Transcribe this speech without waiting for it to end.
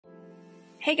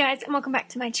Hey guys, and welcome back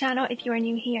to my channel. If you are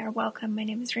new here, welcome. My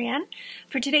name is Rhian.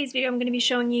 For today's video, I'm going to be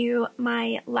showing you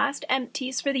my last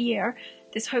empties for the year.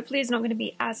 This hopefully is not going to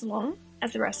be as long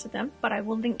as the rest of them, but I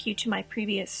will link you to my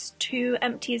previous two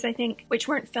empties, I think, which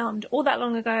weren't filmed all that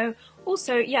long ago.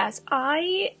 Also, yes,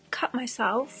 I cut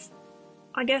myself,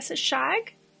 I guess, a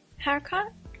shag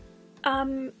haircut.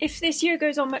 If this year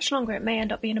goes on much longer, it may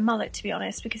end up being a mullet, to be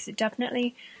honest, because it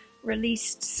definitely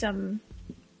released some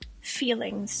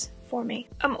feelings for me.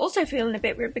 I'm also feeling a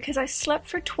bit weird because I slept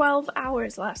for 12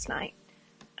 hours last night.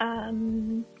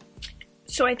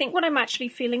 So I think what I'm actually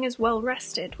feeling is well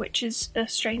rested, which is a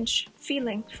strange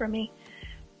feeling for me.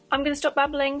 I'm going to stop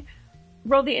babbling,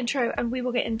 roll the intro, and we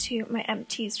will get into my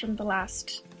empties from the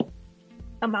last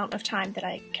amount of time that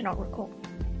I cannot recall.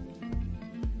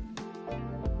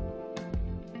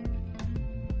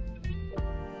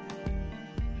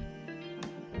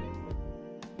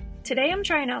 Today I'm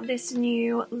trying out this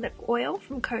new lip oil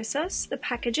from Kosas. The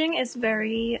packaging is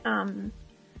very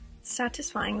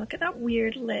satisfying. Look at that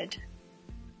weird lid.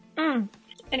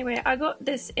 Anyway, I got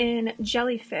this in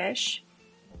Jellyfish,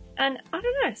 and I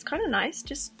don't know, it's kind of nice,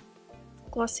 just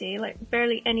glossy, like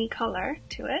barely any color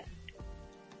to it.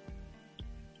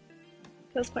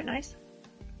 Feels quite nice.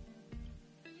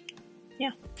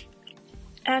 Yeah.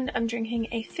 And I'm drinking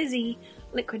a fizzy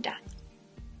liquid death.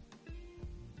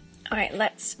 Alright,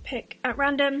 let's pick at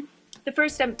random. The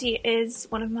first empty is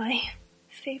one of my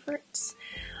favorites.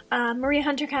 Maria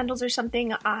Hunter candles are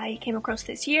something I came across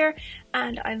this year,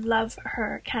 and I love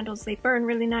her candles. They burn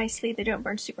really nicely, they don't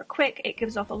burn super quick, it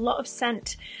gives off a lot of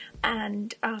scent,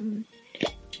 and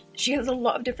she has a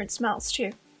lot of different smells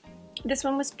too. This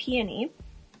one was peony,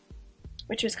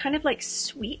 which was kind of like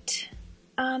sweet,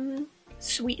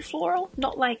 sweet floral,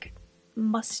 not like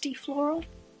musty floral.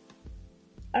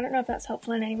 I don't know if that's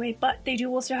helpful in any way, but they do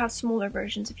also have smaller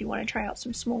versions if you want to try out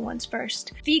some small ones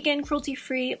first. Vegan,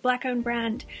 cruelty-free, black-owned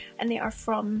brand, and they are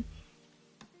from,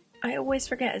 I always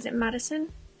forget, is it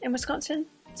Madison in Wisconsin?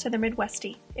 So they're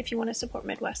Midwesty, if you want to support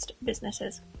Midwest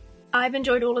businesses. I've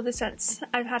enjoyed all of the scents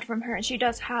I've had from her, and she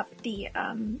does have the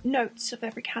notes of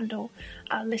every candle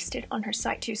listed on her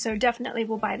site too, so definitely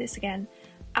will buy this again.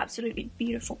 Absolutely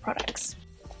beautiful products.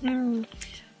 I'm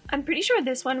pretty sure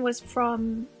this one was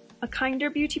from a Kinder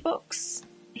Beauty Box,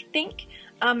 I think,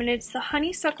 and it's the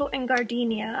Honeysuckle and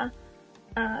Gardenia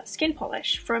skin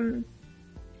polish from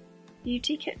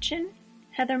Beauty Kitchen,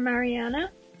 Heather Mariana.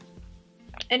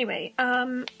 Anyway,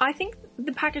 I think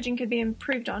the packaging could be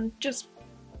improved on.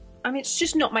 I mean, it's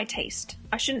just not my taste.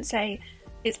 I shouldn't say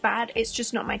it's bad, it's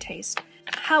just not my taste.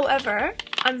 However,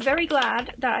 I'm very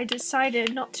glad that I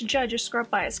decided not to judge a scrub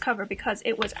by its cover because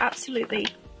it was absolutely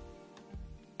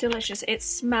delicious. It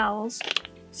smells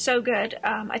so good.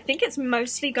 I think it's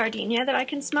mostly gardenia that I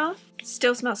can smell. It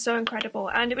still smells so incredible,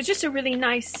 and it was just a really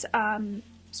nice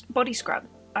body scrub.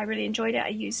 I really enjoyed it. I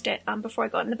used it before I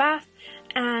got in the bath,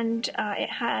 and it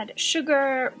had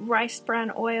sugar, rice bran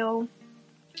oil,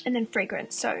 and then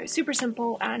fragrance. So super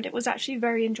simple, and it was actually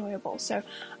very enjoyable. So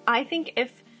I think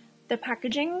if the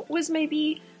packaging was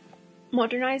maybe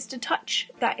modernized a touch,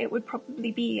 that it would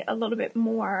probably be a little bit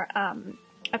more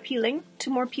appealing to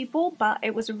more people, but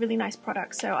it was a really nice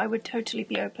product, so I would totally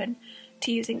be open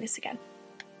to using this again.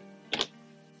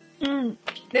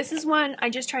 This is one I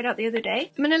just tried out the other day.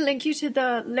 I'm going to link you to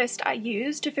the list I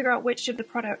used to figure out which of the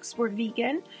products were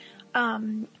vegan.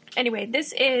 Anyway,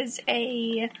 this is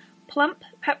a Plump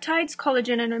Peptides,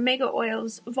 Collagen and Omega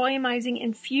Oils Volumizing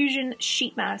Infusion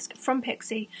Sheet Mask from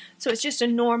Pixi. So it's just a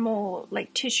normal,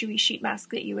 like, tissuey sheet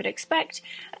mask that you would expect,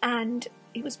 and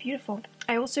it was beautiful.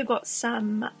 I also got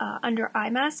some under eye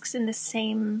masks in the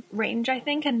same range, I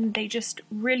think, and they just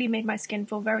really made my skin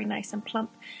feel very nice and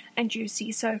plump and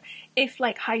juicy. So if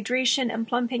like hydration and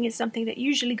plumping is something that you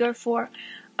usually go for,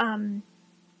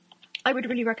 I would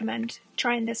really recommend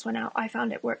trying this one out. I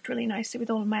found it worked really nicely with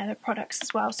all of my other products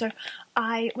as well, so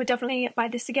I would definitely buy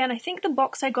this again. I think the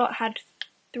box I got had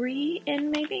 3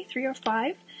 in, maybe 3 or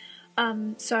 5,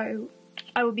 so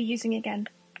I will be using again,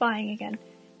 buying again.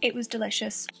 It was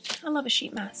delicious. I love a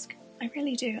sheet mask, I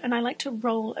really do, and I like to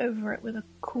roll over it with a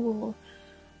cool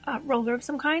roller of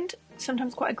some kind,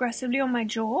 sometimes quite aggressively on my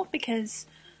jaw because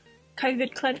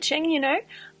COVID clenching, you know.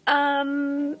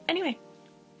 Anyway.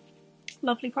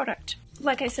 Lovely product.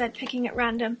 Like I said, picking at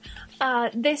random.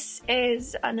 This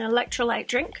is an electrolyte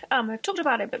drink. I've talked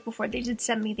about it a bit before. They did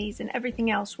send me these, and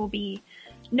everything else will be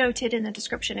noted in the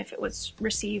description if it was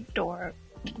received or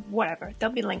whatever.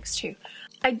 There'll be links too.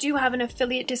 I do have an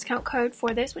affiliate discount code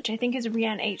for this, which I think is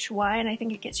RhianHY, and I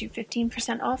think it gets you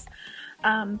 15% off.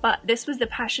 but this was the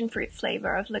passion fruit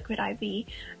flavor of Liquid IV,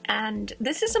 and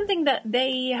this is something that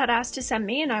they had asked to send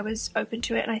me and I was open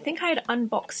to it, and I think I had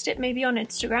unboxed it maybe on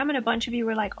Instagram and a bunch of you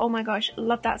were like, oh my gosh,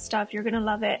 love that stuff, you're gonna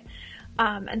love it.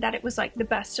 And that it was like the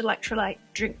best electrolyte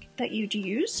drink that you'd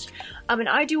used. And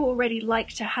I do already like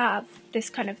to have this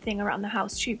kind of thing around the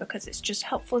house too, because it's just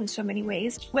helpful in so many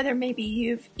ways. Whether maybe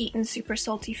you've eaten super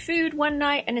salty food one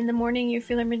night and in the morning you're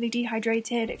feeling really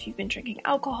dehydrated, if you've been drinking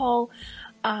alcohol,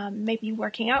 maybe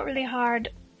working out really hard.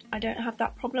 I don't have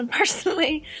that problem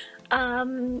personally.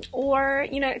 Or,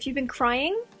 you know, if you've been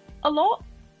crying a lot,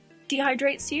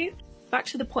 dehydrates you. Back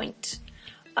to the point.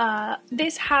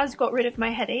 This has got rid of my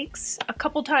headaches a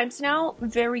couple times now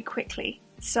very quickly.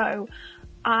 So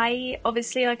I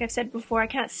obviously, like I've said before, I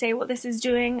can't say what this is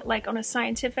doing like on a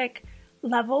scientific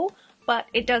level, but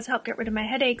it does help get rid of my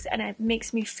headaches and it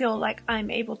makes me feel like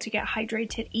I'm able to get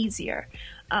hydrated easier.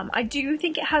 I do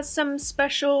think it has some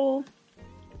special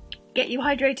get you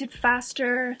hydrated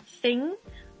faster thing,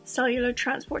 cellular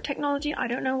transport technology. I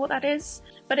don't know what that is,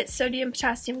 but it's sodium,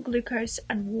 potassium, glucose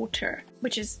and water,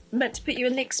 which is meant to put you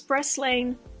in the express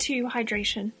lane to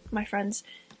hydration, my friends.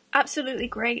 Absolutely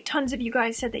great. Tons of you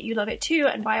guys said that you love it too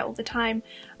and buy it all the time.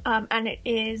 And it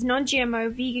is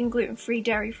non-GMO, vegan, gluten-free,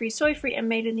 dairy-free, soy-free and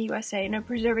made in the USA. No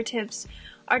preservatives,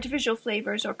 artificial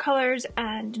flavors or colors,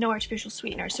 and no artificial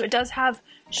sweeteners. So it does have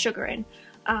sugar in.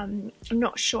 I'm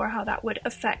not sure how that would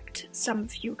affect some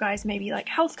of you guys, maybe like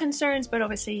health concerns, but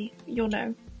obviously you'll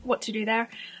know what to do there.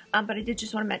 But I did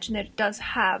just want to mention that it does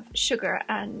have sugar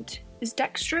and is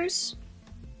dextrose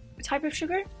a type of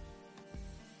sugar?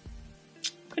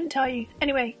 Couldn't tell you.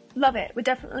 Anyway, love it. Would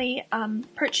definitely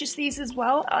purchase these as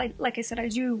well. Like I said, I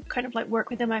do kind of like work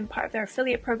with them. I'm part of their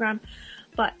affiliate program,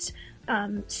 but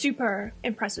super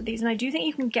impressed with these, and I do think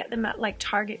you can get them at like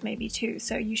Target maybe too,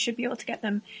 so you should be able to get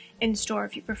them in store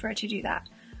if you prefer to do that.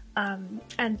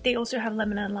 And they also have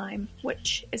lemon and lime,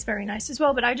 which is very nice as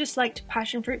well, but I just liked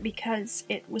passion fruit because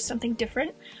it was something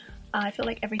different. I feel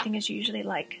like everything is usually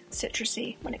like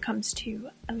citrusy when it comes to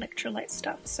electrolyte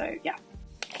stuff, so yeah.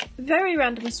 Very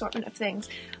random assortment of things.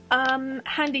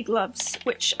 Handy gloves,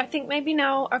 which I think maybe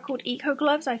now are called eco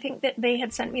gloves. I think that they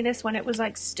had sent me this when it was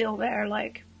like still there,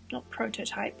 like not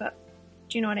prototype, but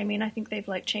do you know what I mean? I think they've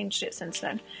like changed it since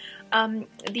then.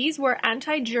 These were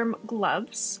anti-germ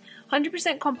gloves,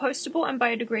 100% compostable and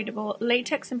biodegradable,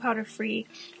 latex and powder free,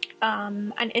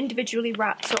 and individually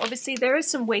wrapped. So obviously there is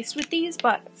some waste with these,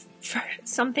 but for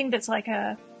something that's like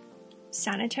a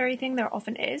sanitary thing, there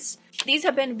often is. These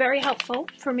have been very helpful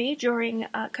for me during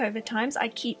COVID times. I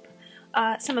keep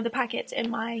some of the packets in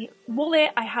my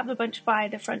wallet. I have a bunch by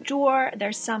the front door.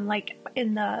 There's some like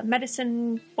in the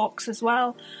medicine box as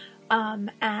well.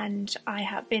 And I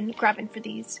have been grabbing for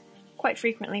these quite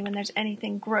frequently when there's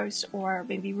anything gross or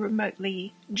maybe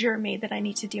remotely germy that I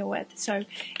need to deal with. So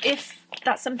if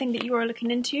that's something that you are looking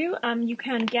into, you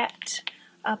can get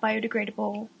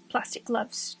biodegradable plastic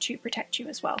gloves to protect you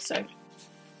as well. So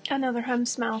another home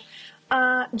smell.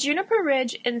 Juniper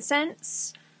Ridge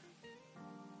incense.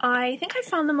 I think I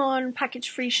found them on Package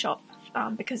Free Shop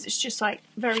because it's just like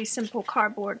very simple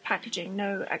cardboard packaging,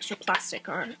 no extra plastic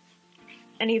or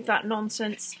any of that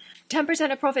nonsense.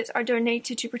 10% of profits are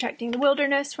donated to protecting the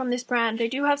wilderness from this brand. They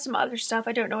do have some other stuff.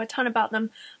 I don't know a ton about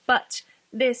them, but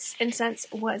this incense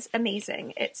was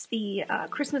amazing. It's the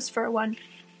Christmas fir one.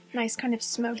 Nice kind of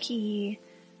smoky,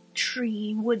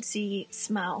 tree, woodsy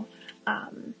smell.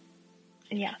 And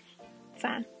yeah,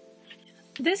 fan.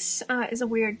 This is a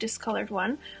weird discolored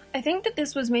one. I think that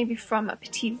this was maybe from a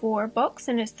Petit Vour box,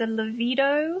 and it's the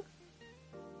Lavido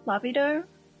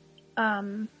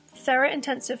Thera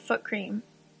Intensive Foot Cream.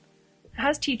 It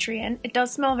has tea tree in. It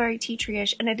does smell very tea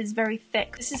tree-ish, and it is very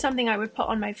thick. This is something I would put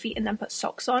on my feet and then put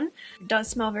socks on. It does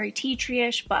smell very tea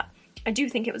tree-ish, but I do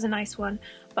think it was a nice one.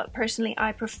 But personally,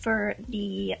 I prefer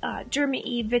the Derma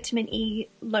E Vitamin E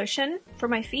lotion for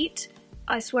my feet.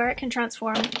 I swear it can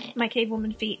transform my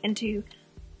cavewoman feet into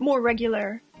more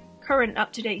regular, current,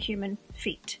 up-to-date human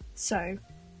feet. So,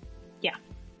 yeah.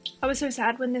 I was so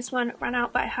sad when this one ran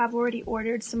out, but I have already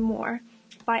ordered some more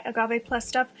by Agave Plus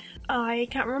stuff. I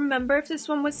can't remember if this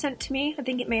one was sent to me. I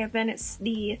think it may have been. It's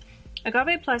the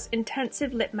Agave Plus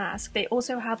Intensive Lip Mask. They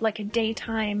also have like a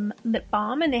daytime lip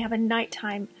balm, and they have a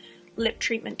nighttime lip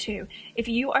treatment too. If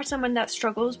you are someone that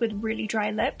struggles with really dry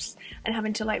lips and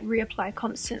having to like reapply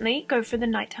constantly, go for the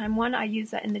nighttime one. I use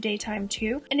that in the daytime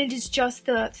too, and it is just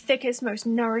the thickest, most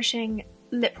nourishing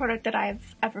lip product that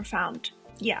I've ever found.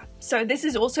 Yeah, so this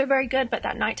is also very good, but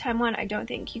that nighttime one, I don't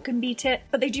think you can beat it.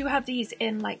 But they do have these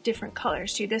in like different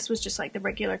colors too. This was just like the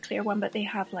regular clear one, but they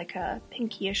have like a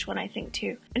pinky-ish one I think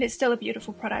too, and it's still a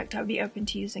beautiful product. I would be open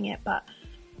to using it, but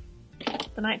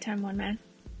The nighttime one, man.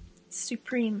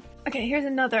 Supreme. Okay, here's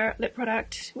another lip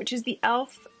product, which is the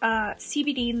e.l.f.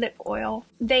 CBD lip oil.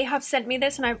 They have sent me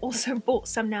this and I've also bought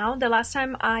some now. The last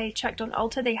time I checked on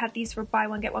Ulta, they had these for buy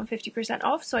one get one 50%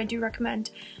 off, so I do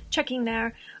recommend checking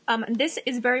there. And this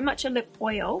is very much a lip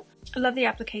oil. I love the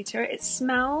applicator. It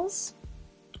smells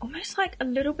almost like a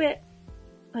little bit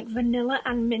like vanilla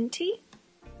and minty,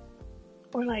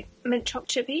 or like mint choc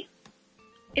chippy.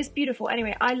 It's beautiful.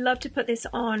 Anyway, I love to put this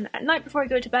on at night before I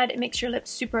go to bed. It makes your lips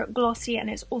super glossy and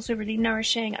it's also really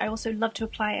nourishing. I also love to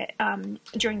apply it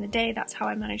during the day. That's how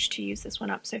I managed to use this one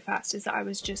up so fast, is that I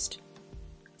was just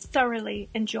thoroughly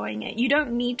enjoying it. You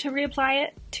don't need to reapply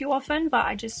it too often, but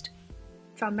I just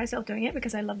found myself doing it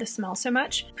because I love the smell so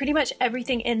much. Pretty much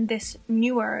everything in this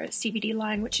newer CBD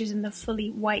line, which is in the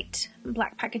fully white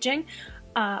black packaging,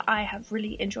 I have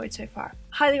really enjoyed so far.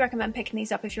 Highly recommend picking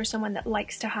these up if you're someone that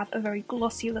likes to have a very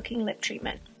glossy looking lip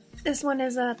treatment. This one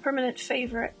is a permanent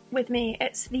favorite with me.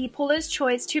 It's the Paula's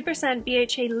Choice 2%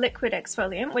 BHA liquid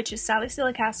exfoliant, which is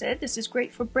salicylic acid. This is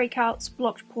great for breakouts,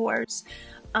 blocked pores,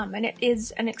 and it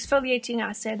is an exfoliating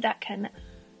acid that can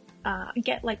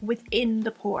get like within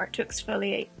the pore to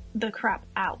exfoliate the crap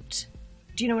out.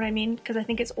 Do you know what I mean? Because I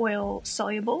think it's oil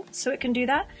soluble, so it can do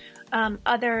that.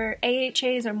 Other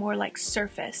AHAs are more like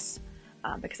surface,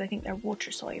 because I think they're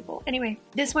water soluble. Anyway,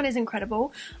 this one is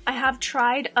incredible. I have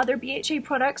tried other BHA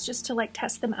products just to like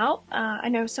test them out. I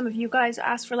know some of you guys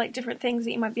ask for like different things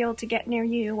that you might be able to get near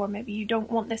you, or maybe you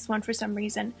don't want this one for some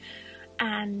reason,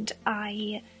 and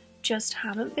I just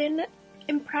haven't been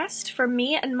impressed. For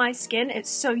me and my skin, it's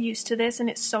so used to this and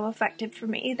it's so effective for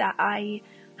me that I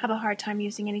have a hard time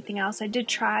using anything else. I did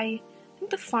try, I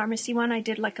think the pharmacy one, I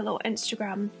did like a little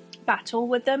Instagram battle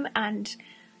with them, and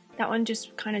that one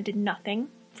just kind of did nothing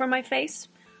for my face.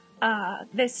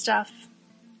 This stuff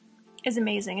is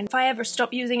amazing, and if I ever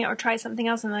stop using it or try something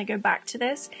else and then I go back to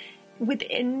this,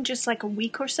 within just like a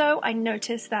week or so, I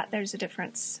notice that there's a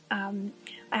difference.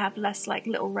 I have less like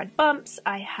little red bumps,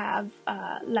 I have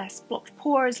less blocked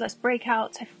pores, less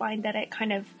breakouts. I find that it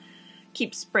kind of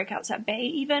keeps breakouts at bay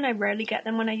even. I rarely get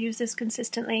them when I use this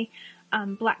consistently.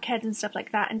 Blackheads and stuff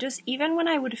like that, and just even when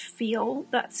I would feel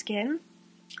that skin,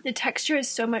 the texture is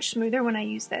so much smoother when I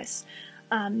use this.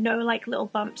 No like little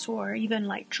bumps or even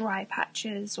like dry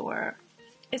patches, or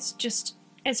it's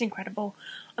incredible.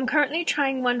 I'm currently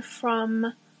trying one from,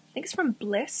 I think it's from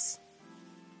Bliss.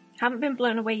 Haven't been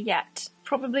blown away yet.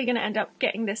 Probably gonna end up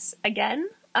getting this again,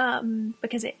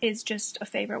 because it is just a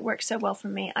favorite. Works so well for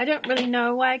me. I don't really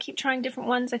know why I keep trying different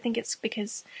ones. I think it's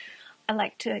because I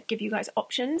like to give you guys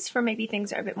options for maybe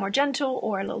things that are a bit more gentle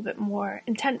or a little bit more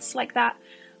intense like that.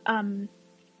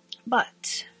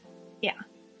 But yeah,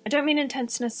 I don't mean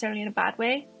intense necessarily in a bad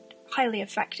way. Highly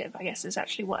effective, I guess, is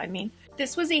actually what I mean.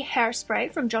 This was a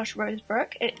hairspray from Josh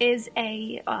Rosebrook. It is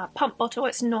a pump bottle.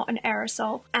 It's not an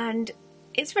aerosol, and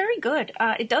it's very good.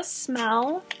 It does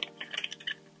smell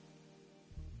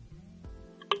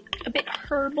a bit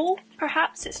herbal,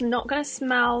 perhaps. It's not going to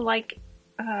smell like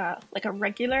a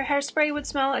regular hairspray would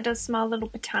smell. It does smell a little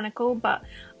botanical, but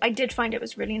I did find it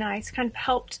was really nice. Kind of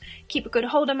helped keep a good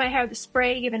hold on my hair. The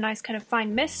spray gave a nice kind of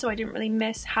fine mist, so I didn't really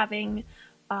miss having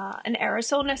an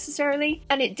aerosol necessarily.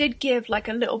 And it did give like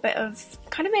a little bit of,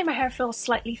 kind of made my hair feel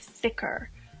slightly thicker,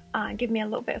 give me a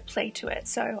little bit of play to it.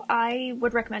 So I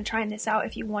would recommend trying this out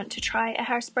if you want to try a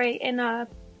hairspray in a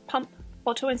pump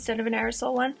bottle instead of an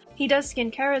aerosol one. He does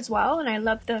skincare as well, and I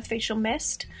love the facial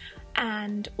mist.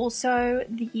 And also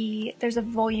there's a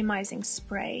volumizing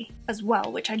spray as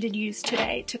well, which I did use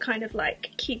today to kind of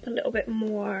like keep a little bit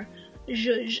more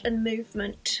zhuzh and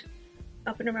movement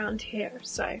up and around here.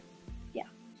 So yeah.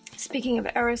 Speaking of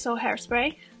aerosol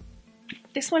hairspray,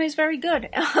 this one is very good.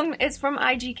 It's from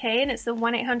IGK and it's the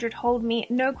 1-800-HOLD ME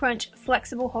No Crunch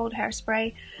Flexible Hold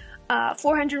Hairspray.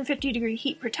 450-degree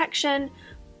heat protection,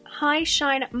 high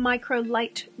shine micro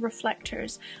light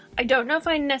reflectors. I don't know if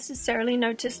I necessarily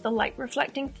noticed the light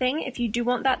reflecting thing. If you do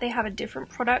want that, they have a different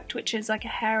product, which is like a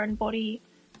hair and body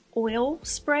oil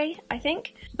spray, I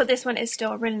think. But this one is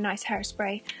still a really nice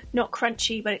hairspray. Not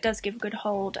crunchy, but it does give a good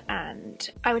hold, and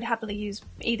I would happily use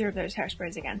either of those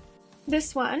hairsprays again.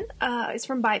 This one is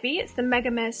from Bybee. It's the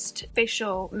Mega Mist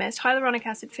Facial Mist Hyaluronic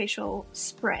Acid Facial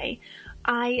Spray.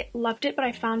 I loved it, but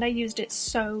I found I used it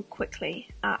so quickly.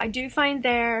 I do find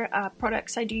their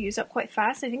products I do use up quite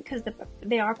fast, I think because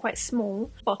they are quite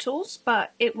small bottles,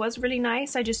 but it was really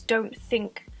nice. I just don't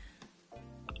think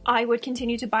I would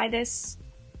continue to buy this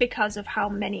because of how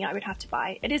many I would have to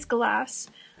buy. It is glass,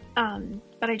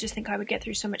 but I just think I would get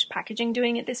through so much packaging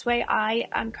doing it this way. I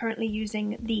am currently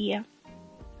using the,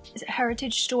 is it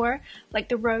Heritage Store, like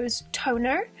the Rose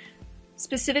Toner.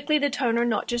 specifically the toner,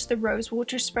 not just the rose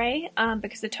water spray,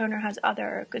 because the toner has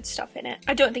other good stuff in it.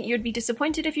 I don't think you'd be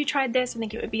disappointed if you tried this. I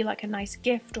think it would be like a nice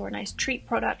gift or a nice treat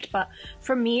product, but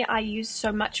for me, I use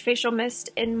so much facial mist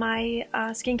in my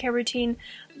skincare routine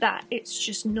that it's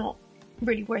just not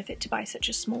really worth it to buy such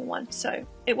a small one. So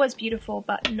it was beautiful,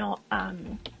 but not, I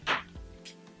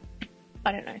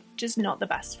don't know, just not the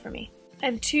best for me. I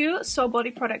have two Soul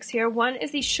body products here. One is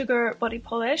the Sugar Body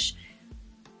Polish.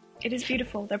 It is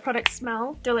beautiful. Their products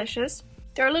smell delicious.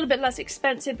 They're a little bit less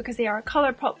expensive because they are a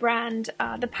ColourPop brand.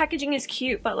 The packaging is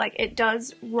cute, but like it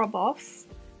does rub off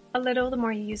a little the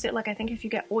more you use it. Like I think if you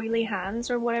get oily hands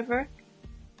or whatever,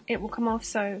 it will come off.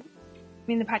 So, I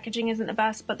mean, the packaging isn't the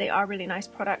best, but they are really nice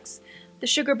products. The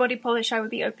Sugar Body Polish I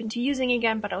would be open to using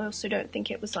again, but I also don't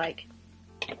think it was like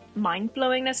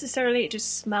mind-blowing necessarily. It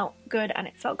just smelled good and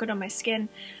it felt good on my skin.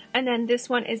 And then this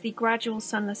one is the Gradual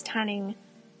Sunless Tanning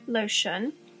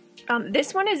Lotion.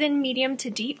 This one is in medium to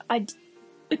deep.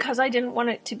 Because I didn't want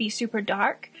it to be super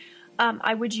dark,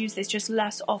 I would use this just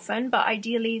less often, but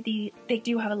ideally they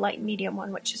do have a light medium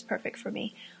one, which is perfect for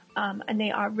me. And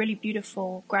they are really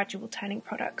beautiful gradual tanning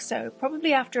products. So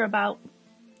probably after about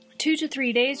 2 to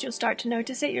 3 days, you'll start to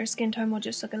notice it. Your skin tone will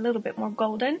just look a little bit more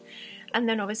golden. And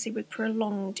then obviously with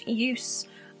prolonged use,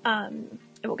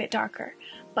 it will get darker.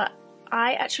 But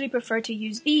I actually prefer to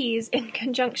use these in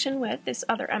conjunction with this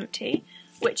other Empty,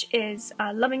 which is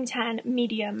Loving Tan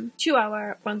Medium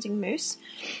 2-Hour Bronzing Mousse.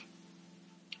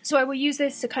 So I will use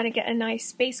this to kind of get a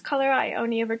nice base color. I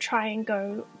only ever try and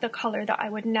go the color that I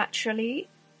would naturally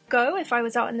go if I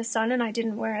was out in the sun and I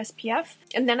didn't wear SPF.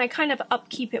 And then I kind of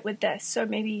upkeep it with this. So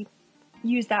maybe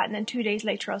use that and then 2 days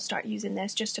later I'll start using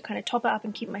this just to kind of top it up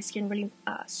and keep my skin really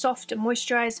soft and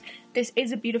moisturized. This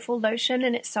is a beautiful lotion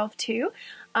in itself too.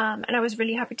 And I was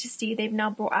really happy to see they've now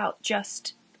brought out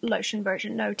just lotion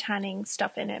version, no tanning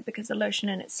stuff in it, because the lotion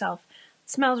in itself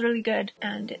smells really good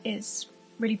and is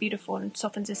really beautiful and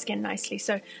softens the skin nicely.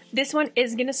 So this one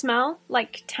is gonna smell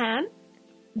like tan,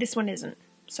 this one isn't,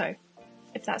 so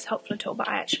if that's helpful at all, but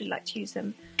I actually like to use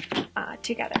them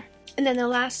together. And then the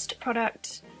last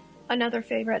product, another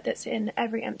favorite that's in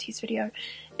every Empties video,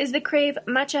 is the Crave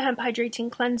Matcha Hemp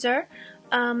Hydrating Cleanser.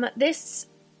 This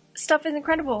stuff is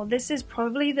incredible. This is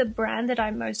probably the brand that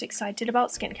I'm most excited about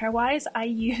skincare wise. I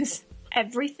use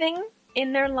everything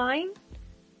in their line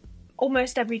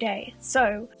almost every day,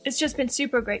 so it's just been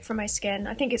super great for my skin.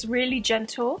 I think it's really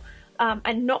gentle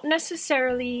and not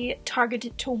necessarily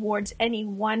targeted towards any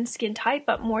one skin type,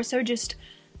 but more so just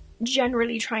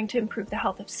generally trying to improve the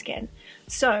health of skin.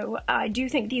 So I do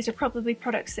think these are probably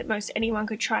products that most anyone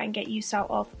could try and get use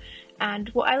out of. And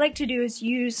what I like to do is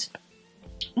use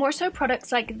more so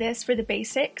products like this for the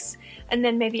basics, and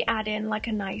then maybe add in like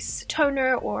a nice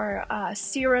toner or a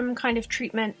serum kind of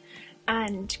treatment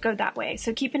and go that way.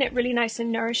 So keeping it really nice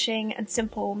and nourishing and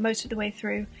simple most of the way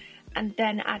through, and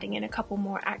then adding in a couple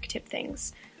more active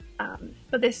things.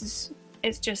 But this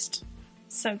is just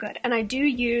so good. And I do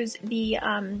use the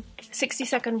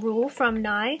 60-second rule from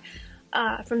Nye,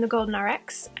 from the Golden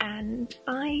RX, and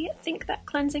I think that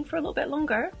cleansing for a little bit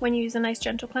longer when you use a nice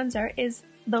gentle cleanser is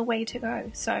the way to go.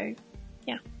 So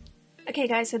yeah. Okay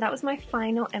guys, so that was my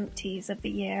final Empties of the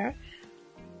year.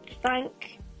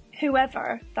 Thank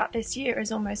whoever that this year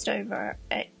is almost over.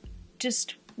 It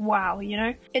just, wow, you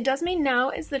know? It does mean now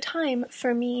is the time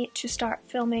for me to start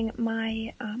filming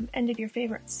my end of year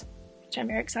favorites, which I'm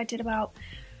very excited about,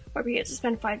 where we get to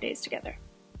spend 5 days together.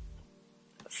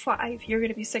 5, you're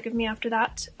gonna be sick of me after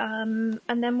that. And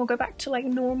then we'll go back to like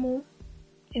normal,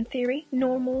 in theory,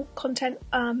 normal content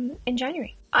in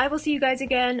January. I will see you guys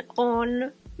again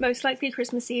on most likely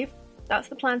Christmas Eve. That's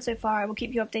the plan so far. I will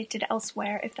keep you updated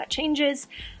elsewhere if that changes.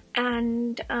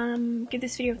 And give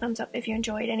this video a thumbs up if you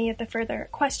enjoyed. Any of the further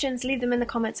questions, leave them in the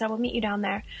comments. I will meet you down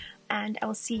there. And I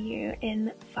will see you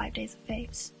in 5 days of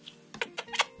faves.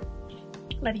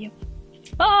 Love you.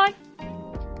 Bye!